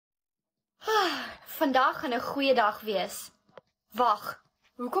Vandag gaan 'n goeie dag wees. Wag,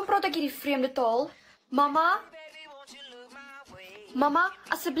 hoekom praat ek hierdie vreemde taal? Mamma? Mamma,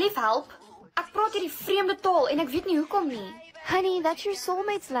 asseblief help. Ek praat hierdie vreemde taal en ek weet nie hoekom nie. Honey, that's your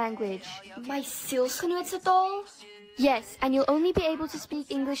soulmate's language. My sielsgenoot se taal? Yes, and you'll only be able to speak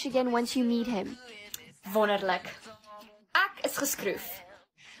English again once you meet him. Wonderlik. Ek is geskroef.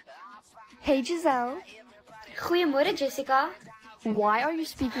 Hey, Giselle. Goeiemôre, Jessica. Why are you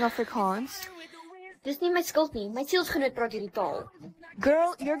speaking Afrikaans? Dis nie my skuld nie. My sielsgenoot praat hierdie taal.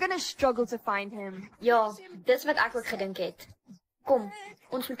 Girl, you're gonna struggle to find him. Ja, dis wat ek ook gedink het. Kom,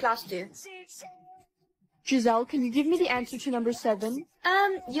 ons moet klas toe. Giselle, can you give me the answer to number 7?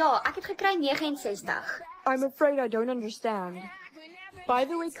 Ja, ek het gekry 69. I'm afraid I don't understand. By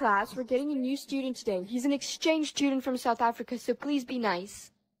the way, class, we're getting a new student today. He's an exchange student from South Africa, so please be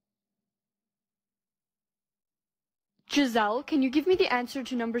nice. Giselle, can you give me the answer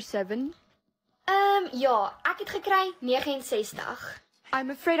to number 7? Ja, ek het gekry 69. I'm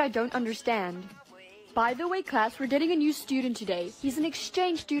afraid I don't understand. By the way, class, we're getting a new student today. He's an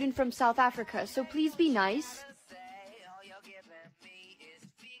exchange student from South Africa, so please be nice.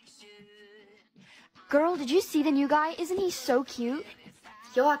 Girl, did you see the new guy? Isn't he so cute?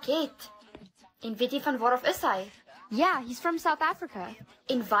 Ja, ek het. En weet jy van waar af is hy? Yeah, he's from South Africa.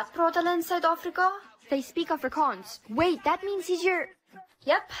 En wat praat hulle in Suid-Afrika? They speak Afrikaans. Wait, that means he's your...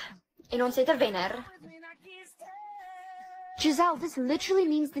 Yep, en ons het 'n wenner. Giselle, this literally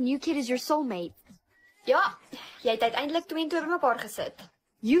means the new kid is your soulmate. Ja, jy het uiteindelik 2 en 2 bymekaar gesit.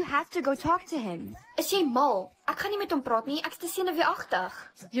 You have to go talk to him. Is jy mal? Ek gaan nie met hom praat nie, ek's te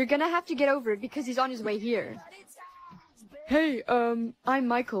senuweeagtig. You're gonna have to get over it because he's on his way here. Hey, I'm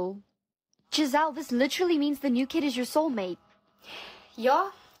Michael. Giselle, this literally means the new kid is your soulmate.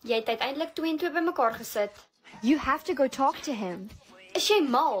 Ja, jy het uiteindelik 2 en 2 bymekaar gesit. You have to go talk to him. Is jy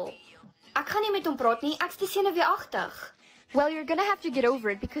mal? Ek gaan nie met hom praat nie, ek's te senuweeagtig. Well, you're gonna have to get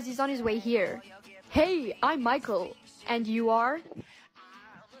over it because he's on his way here. Hey, I'm Michael. And you are?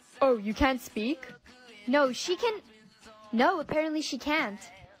 Oh, you can't speak? No, she can... No, apparently she can't.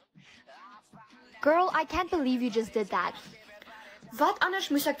 Girl, I can't believe you just did that. Wat anders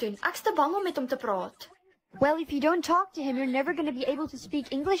moes ek doen? Ek's te bang om met hom te praat. Well, if you don't talk to him, you're never gonna be able to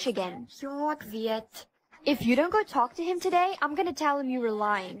speak English again. Ja, ek weet. If you don't go talk to him today, I'm gonna tell him you were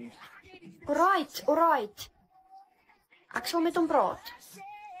lying. Alright. Ek sal met hom praat.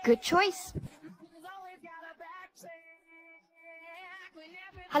 Good choice.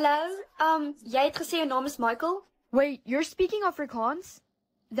 Hallo, jy het gesê jou naam is Michael? Wait, you're speaking Afrikaans?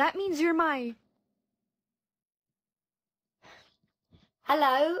 That means you're my...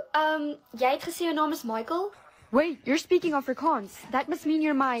 Hallo, jy het gesê jou naam is Michael? Wait, you're speaking Afrikaans. That must mean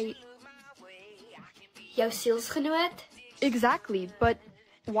you're my... Jou sielsgenoot? Exactly, but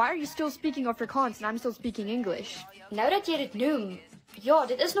why are you still speaking Afrikaans and I'm still speaking English? Nou dat jy dit noem, ja,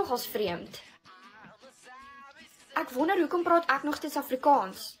 dit is nogals vreemd. Ek wonder hoekom praat ek nog steeds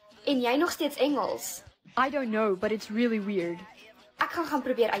Afrikaans en jy nog steeds Engels? I don't know, but it's really weird. Ek gaan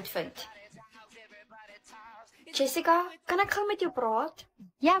probeer uitvind. Jessica, kan ek gou met jou praat?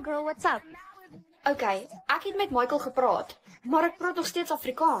 Yeah, girl, what's up? Okay, ek het met Michael gepraat, maar ek praat nog steeds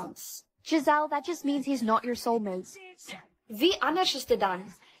Afrikaans. Giselle, that just means he's not your soulmate. Wie anders is dit dan?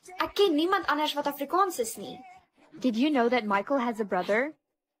 Ek ken niemand anders wat Afrikaans is nie. Did you know that Michael has a brother?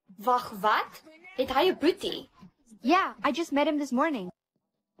 Wag, wat? Het hy 'n boetie? Yeah, I just met him this morning.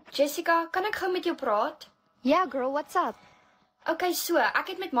 Jessica, kan ek gou met jou praat? Yeah, girl, what's up? Okay, so, ek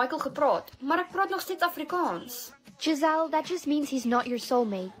het met Michael gepraat, maar ek praat nog steeds Afrikaans. Giselle, that just means he's not your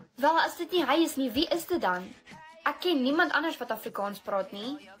soulmate. Wel, as dit nie hy is nie, wie is dit dan? Ek ken niemand anders wat Afrikaans praat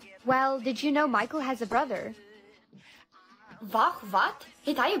nie. Well, did you know Michael has a brother? Wag, wat?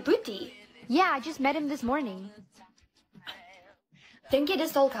 Het hy 'n boetie? Yeah, I just met him this morning. Dink jy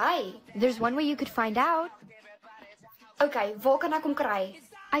dis dalk hy? There's one way you could find out. Okay, waar kan ek hom kry?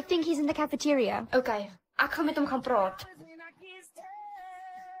 I think he's in the cafeteria. Okay, ek gaan met hom gaan praat.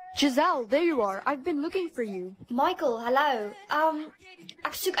 Giselle, there you are. I've been looking for you. Michael, hallo.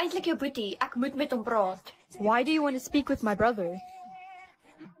 Ek soek eintlik jou boetie. Ek moet met hom praat. Why do you want to speak with my brother?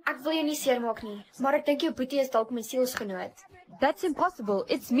 Ek wil jou nie seermaak nie, maar ek dink jou boetie is dalk my sielsgenoot. That's impossible.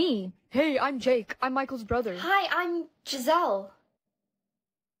 It's me. Hey, I'm Jake. I'm Michael's brother. Hi, I'm Giselle.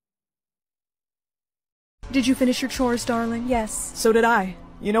 Did you finish your chores, darling? Yes. So did I.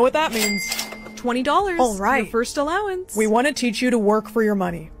 You know what that means. $20. All right. Your first allowance. We want to teach you to work for your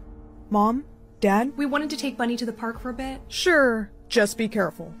money. Mom? Dad? We wanted to take Bunny to the park for a bit. Sure. Just be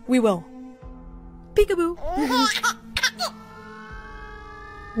careful. We will. Peekaboo.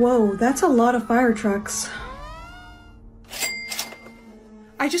 Whoa, that's a lot of fire trucks.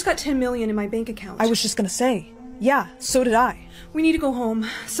 I just got 10 million in my bank account. I was just gonna say. Yeah, so did I. We need to go home.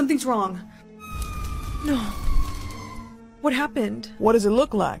 Something's wrong. No. What happened? What does it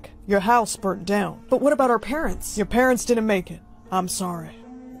look like? Your house burnt down. But what about our parents? Your parents didn't make it. I'm sorry.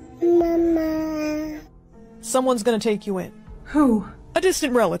 Mama. Someone's gonna take you in. Who? A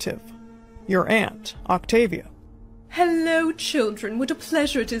distant relative. Your aunt, Octavia. Hello, children. What a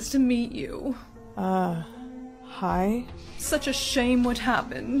pleasure it is to meet you. Hi? Such a shame what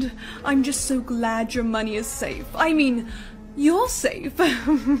happened. I'm just so glad your money is safe. I mean, you're safe.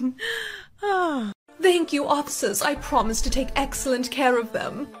 Thank you, officers. I promise to take excellent care of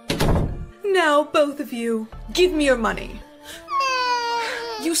them. Now, both of you, give me your money.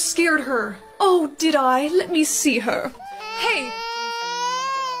 You scared her. Oh, did I? Let me see her. Hey!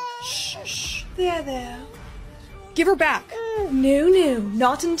 Shh, shh. There. Give her back. No,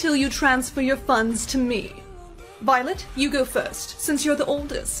 not until you transfer your funds to me. Violet, you go first, since you're the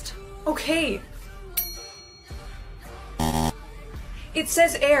oldest. Okay. It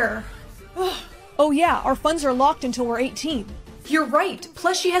says heir. Oh yeah, our funds are locked until we're 18. You're right,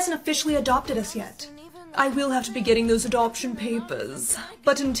 plus she hasn't officially adopted us yet. I will have to be getting those adoption papers.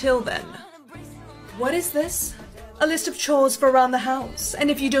 But until then... What is this? A list of chores for around the house, and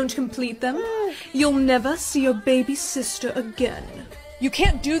if you don't complete them, you'll never see your baby sister again. You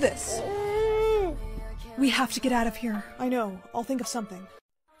can't do this. We have to get out of here. I know. I'll think of something.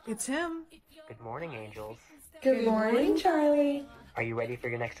 It's him. Good morning, Angels. Good morning, Charlie. Are you ready for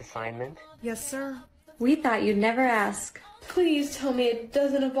your next assignment? Yes, sir. We thought you'd never ask. Please tell me it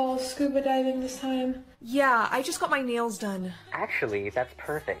doesn't involve scuba diving this time. Yeah, I just got my nails done. Actually, that's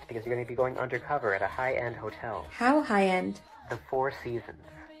perfect because you're going to be going undercover at a high-end hotel. How high-end? The Four Seasons.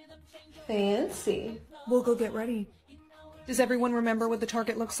 Fancy. We'll go get ready. Does everyone remember what the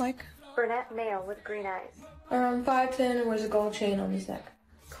target looks like? Brunette male with green eyes. Around 5'10" and wears a gold chain on his neck.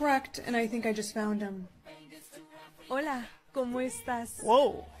 Correct, and I think I just found him. Hola, ¿cómo estás?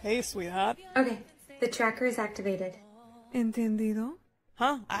 Whoa, hey sweetheart. Okay, the tracker is activated. Entendido?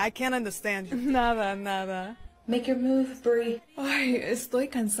 Huh? I can't understand you. Nada. Make your move, Bree. Ay,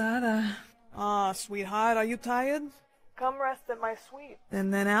 estoy cansada. Sweetheart, are you tired? Come rest at my suite.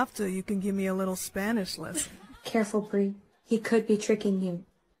 And then after, you can give me a little Spanish lesson. Careful, Bree. He could be tricking you.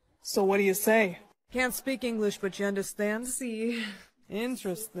 So what do you say? Can't speak English, but you understand? See.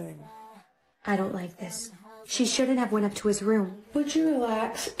 Interesting. I don't like this. She shouldn't have went up to his room. Would you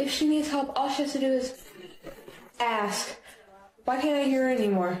relax? If she needs help, all she has to do is ask. Why can't I hear her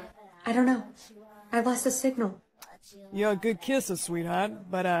anymore? I don't know. I lost the signal. You're a good kisser,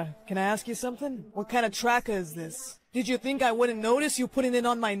 sweetheart. But, can I ask you something? What kind of tracker is this? Did you think I wouldn't notice you putting it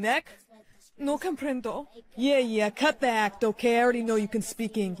on my neck? No comprendo. Yeah, cut the act, okay? I already know you can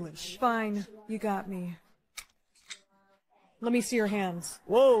speak English. Fine, you got me. Let me see your hands.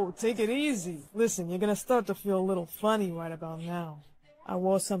 Whoa, take it easy. Listen, you're gonna start to feel a little funny right about now. I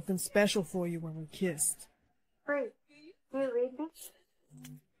wore something special for you when we kissed. Bree, will you read me?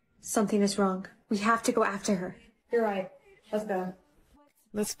 Something is wrong. We have to go after her. You're right. Let's go.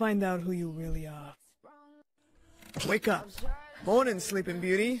 Let's find out who you really are. Wake up. Morning, Sleeping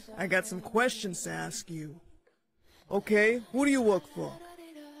Beauty. I got some questions to ask you. Okay, who do you work for?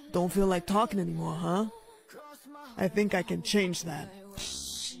 Don't feel like talking anymore, huh? I think I can change that.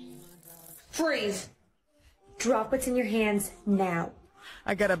 Freeze! Drop what's in your hands now.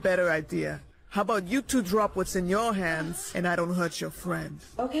 I got a better idea. How about you two drop what's in your hands and I don't hurt your friend?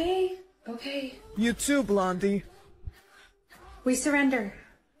 Okay. You too, Blondie. We surrender.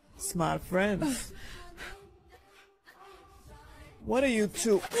 Smart friends. What are you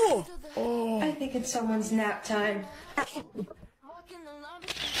two? Oh. I think it's someone's nap time.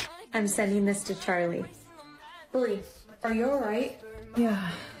 I'm sending this to Charlie. Bree, are you alright?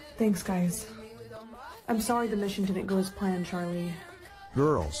 Yeah, thanks, guys. I'm sorry the mission didn't go as planned, Charlie.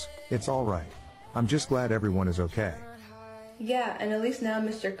 Girls, it's all right. I'm just glad everyone is okay. Yeah, and at least now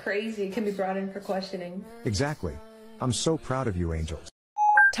Mr. Crazy can be brought in for questioning. Exactly. I'm so proud of you, Angels.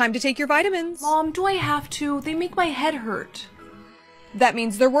 Time to take your vitamins. Mom, do I have to? They make my head hurt. That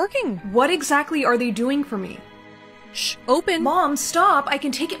means they're working. What exactly are they doing for me? Shh, open. Mom, stop. I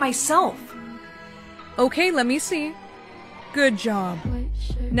can take it myself. Okay, let me see. Good job.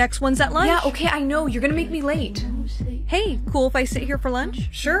 Next one's at lunch? Yeah, okay, I know. You're gonna make me late. Hey, cool if I sit here for lunch?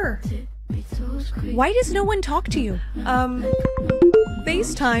 Sure. Why does no one talk to you?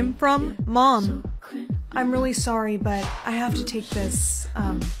 FaceTime from Mom. I'm really sorry, but I have to take this,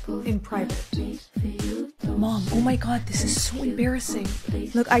 in private. Mom, oh my god, this is so embarrassing.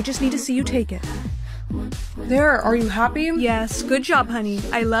 Look, I just need to see you take it. There, are you happy? Yes, good job, honey.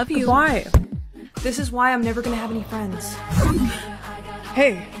 I love you. Why? This is why I'm never gonna have any friends.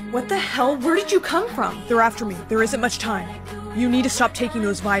 Hey, What the hell? Where did you come from? they're after me. There isn't much time. You need to stop taking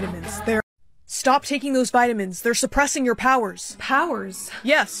those vitamins. Stop taking those vitamins. They're suppressing your powers. Powers?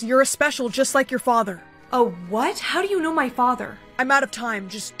 Yes, you're a special just like your father. Oh, what? How do you know my father? I'm out of time.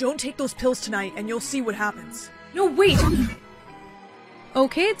 Just don't take those pills tonight and you'll see what happens. No, wait!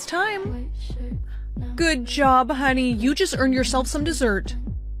 Okay, it's time. Good job, honey. You just earned yourself some dessert.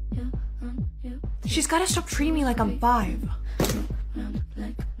 She's gotta stop treating me like I'm 5.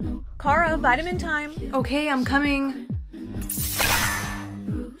 Kara, vitamin time. Okay, I'm coming.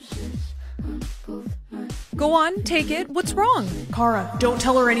 Go on, take it. What's wrong? Kara, don't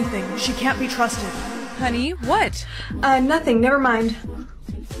tell her anything. She can't be trusted. Honey, what? Nothing, never mind.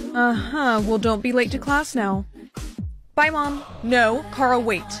 Uh-huh, well don't be late to class now. Bye, Mom. No, Kara,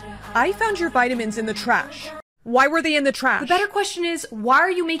 wait. I found your vitamins in the trash. Why were they in the trash? The better question is, why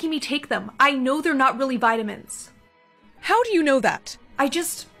are you making me take them? I know they're not really vitamins. How do you know that? I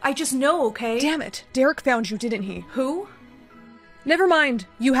just know, okay? Damn it. Derek found you, didn't he? Who? Never mind.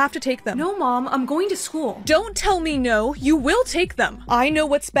 You have to take them. No, Mom, I'm going to school. Don't tell me no. You will take them. I know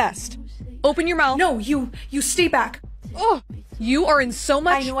what's best. Open your mouth. No, you stay back. Oh, you are in so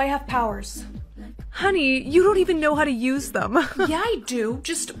much— I know I have powers. Honey, you don't even know how to use them. Yeah, I do.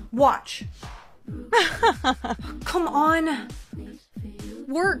 Just watch. Come on.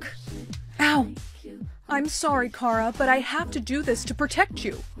 Work. Ow. I'm sorry, Kara, but I have to do this to protect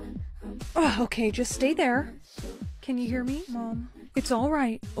you. Oh, okay, just stay there. Can you hear me, Mom? It's all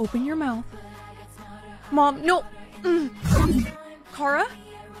right. Open your mouth. Mom, no. Kara?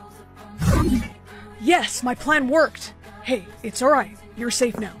 Yes, my plan worked. Hey, it's all right. You're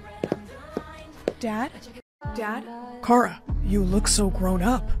safe now. Dad? Dad? Kara, you look so grown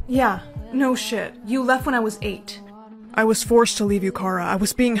up. Yeah, no shit. You left when I was 8. I was forced to leave you, Kara. I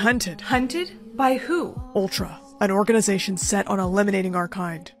was being hunted. Hunted? By who? Ultra, an organization set on eliminating our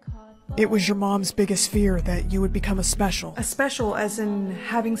kind. It was your mom's biggest fear that you would become a special. A special as in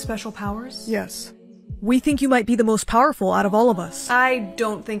having special powers? Yes. We think you might be the most powerful out of all of us. I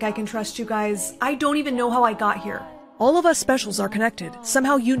don't think I can trust you guys. I don't even know how I got here. All of us specials are connected.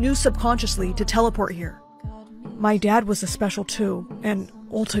 Somehow you knew subconsciously to teleport here. My dad was a special too, and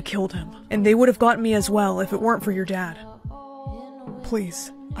Ulta killed him. And they would have gotten me as well if it weren't for your dad.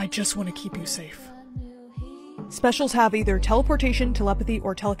 Please, I just want to keep you safe. Specials have either teleportation, telepathy,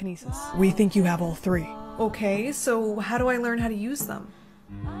 or telekinesis. We think you have all 3. Okay, so how do I learn how to use them?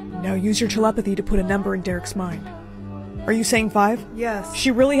 Now use your telepathy to put a number in Derek's mind. Are you saying 5? Yes.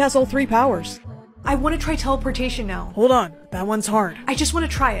 She really has all 3 powers. I want to try teleportation now. Hold on, that one's hard. I just want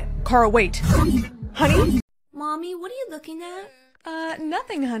to try it. Kara, wait. Honey? Mommy, what are you looking at?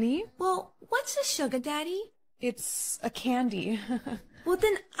 Nothing, honey. Well, what's a sugar daddy? It's a candy. Well,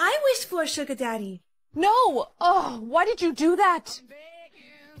 then I wish for a sugar daddy. No! Oh, why did you do that?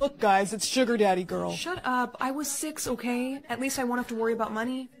 Look, guys, it's Sugar Daddy Girl. Shut up. I was 6, okay? At least I won't have to worry about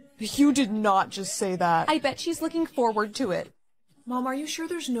money. You did not just say that. I bet she's looking forward to it. Mom, are you sure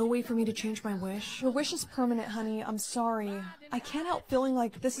there's no way for me to change my wish? Your wish is permanent, honey. I'm sorry. I can't help feeling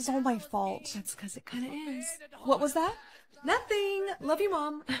like this is all my fault. That's because it kind of is. What was that? Nothing. Love you,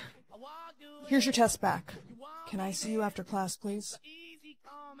 Mom. Here's your test back. Can I see you after class, please?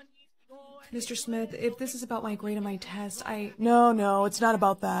 Mr. Smith, if this is about my grade on my test, No, it's not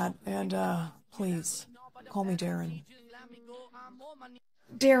about that. And, please, call me Darren.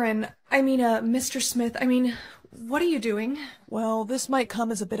 Darren, Mr. Smith, what are you doing? Well, this might come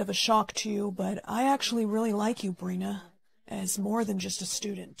as a bit of a shock to you, but I actually really like you, Brina, as more than just a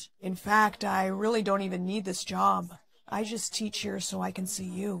student. In fact, I really don't even need this job. I just teach here so I can see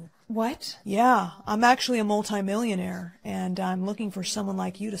you. What? Yeah, I'm actually a multimillionaire, and I'm looking for someone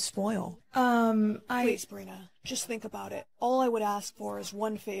like you to spoil. Please, Brina, just think about it. All I would ask for is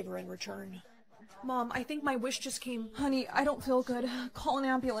one favor in return. Mom, I think my wish just came. Honey, I don't feel good. Call an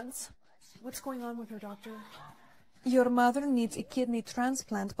ambulance. What's going on with her, doctor? Your mother needs a kidney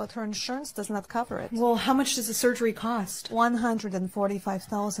transplant, but her insurance does not cover it. Well, how much does the surgery cost?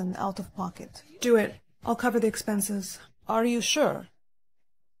 $145,000 out of pocket. Do it. I'll cover the expenses. Are you sure?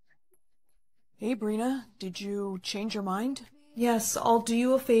 Hey, Brina, did you change your mind? Yes, I'll do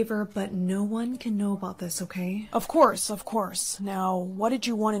you a favor, but no one can know about this, okay? Of course. Now, what did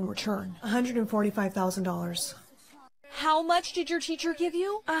you want in return? $145,000. How much did your teacher give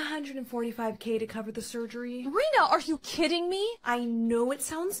you? $145K to cover the surgery. Rena, are you kidding me? I know it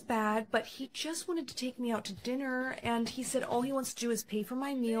sounds bad, but he just wanted to take me out to dinner, and he said all he wants to do is pay for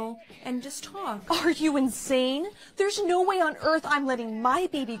my meal and just talk. Are you insane? There's no way on earth I'm letting my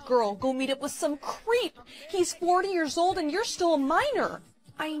baby girl go meet up with some creep. He's 40 years old and you're still a minor.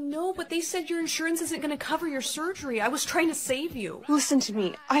 I know, but they said your insurance isn't gonna cover your surgery. I was trying to save you. Listen to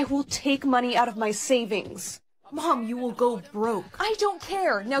me. I will take money out of my savings. Mom, you will go broke. I don't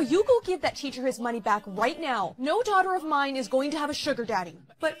care. Now you go give that teacher his money back right now. No daughter of mine is going to have a sugar daddy.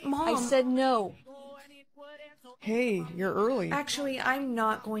 But Mom... I said no. Hey, you're early. Actually, I'm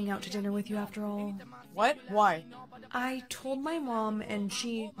not going out to dinner with you after all. What? Why? I told my mom and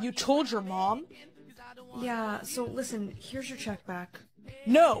she... You told your mom? Yeah, so listen, here's your check back.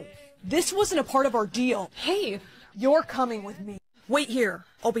 No! This wasn't a part of our deal. Hey! You're coming with me. Wait here.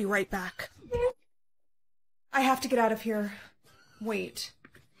 I'll be right back. I have to get out of here. Wait.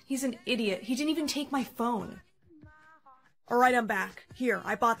 He's an idiot. He didn't even take my phone. Alright, I'm back. Here,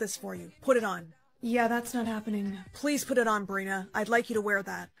 I bought this for you. Put it on. Yeah, that's not happening. Please put it on, Brina. I'd like you to wear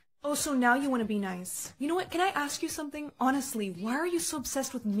that. Oh, so now you want to be nice. You know what, can I ask you something? Honestly, why are you so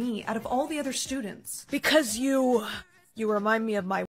obsessed with me out of all the other students? Because you remind me of my